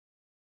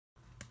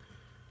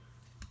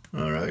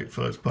Alright,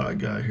 Fuzz Pi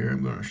Guy here.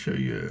 I'm going to show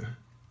you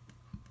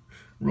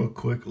real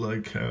quick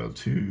how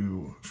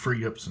to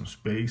free up some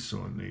space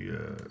on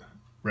the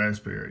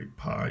Raspberry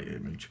Pi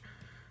image.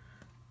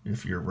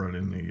 If you're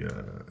running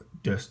the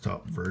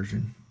desktop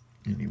version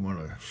and you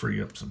want to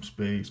free up some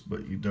space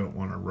but you don't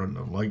want to run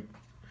the light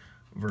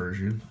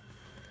version.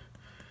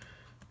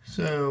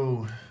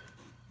 So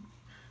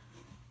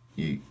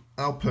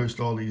I'll post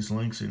all these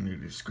links in the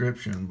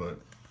description, but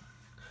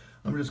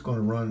I'm just going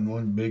to run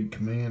one big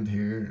command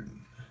here and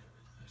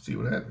see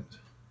what happens.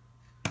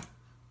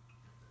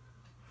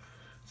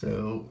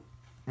 So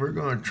we're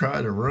going to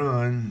try to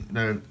run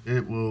that.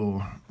 It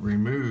will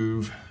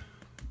remove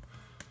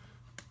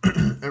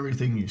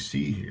everything you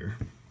see here.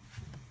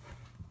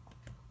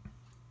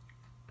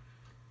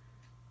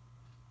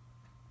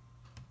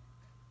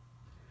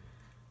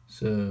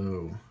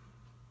 So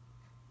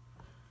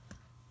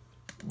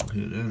we'll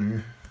hit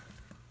enter.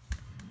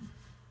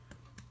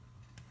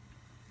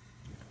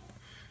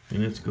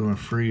 And it's going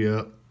to free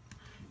up.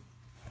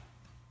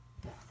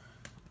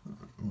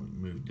 I'll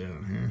move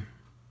down here.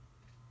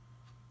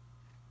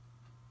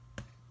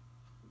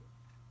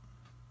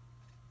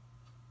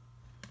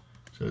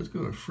 So it's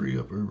going to free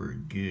up over a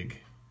gig.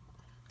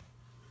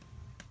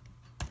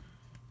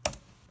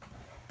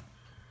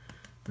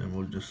 And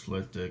we'll just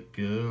let that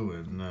go,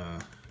 and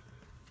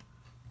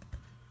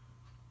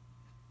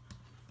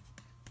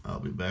I'll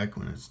be back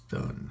when it's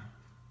done.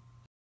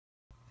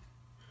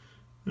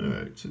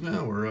 Alright, so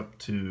now we're up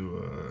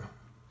to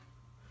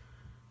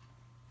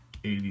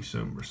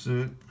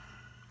 80-some%.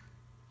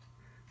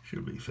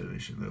 Should be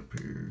finishing up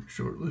here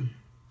shortly.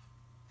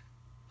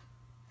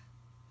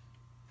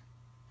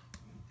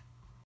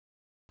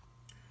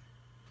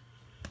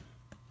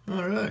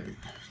 Alright,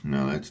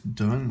 now that's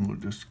done. We'll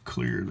just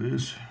clear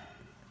this.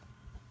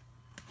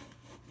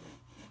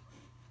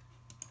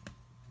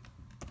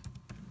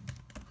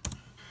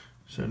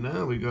 So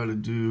now we got to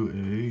do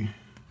a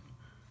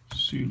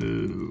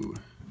sudo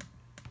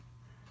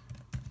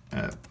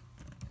app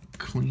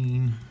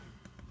clean.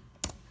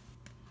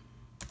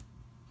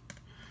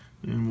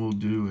 Then we'll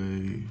do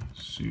a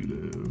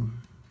sudo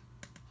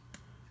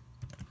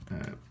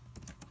app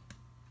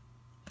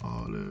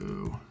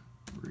auto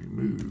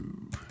remove.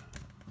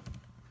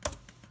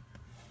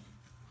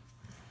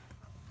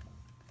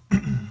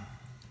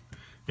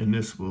 And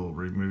this will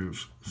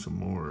remove some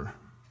more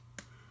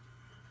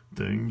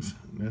things.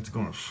 And that's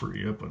going to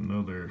free up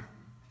another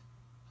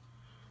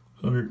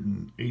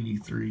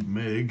 183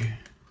 meg.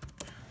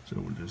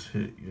 So we'll just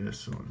hit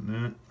yes on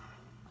that.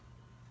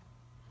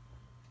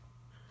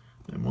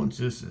 And once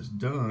this is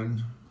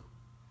done,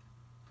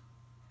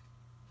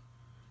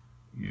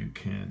 you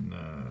can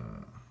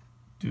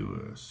do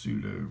a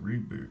sudo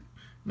reboot.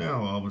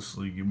 Now,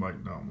 obviously, you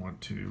might not want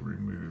to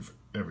remove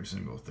every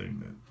single thing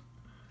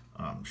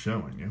that I'm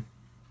showing you.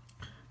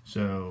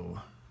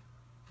 So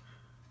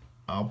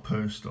I'll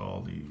post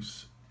all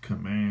these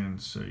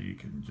commands so you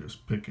can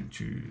just pick and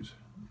choose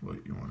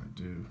what you want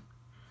to do.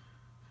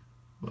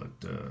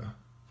 But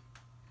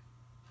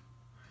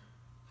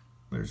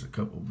there's a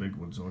couple big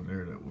ones on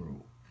there that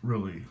will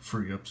really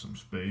free up some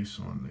space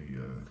on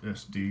the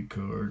SD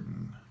card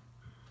and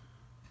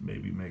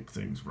maybe make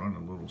things run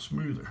a little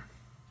smoother.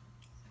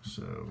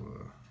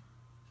 So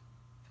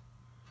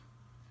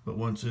but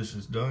once this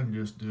is done,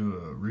 just do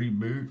a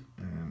reboot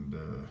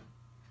and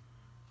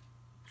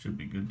should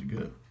be good to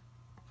go.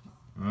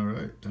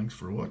 Alright, thanks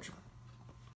for watching.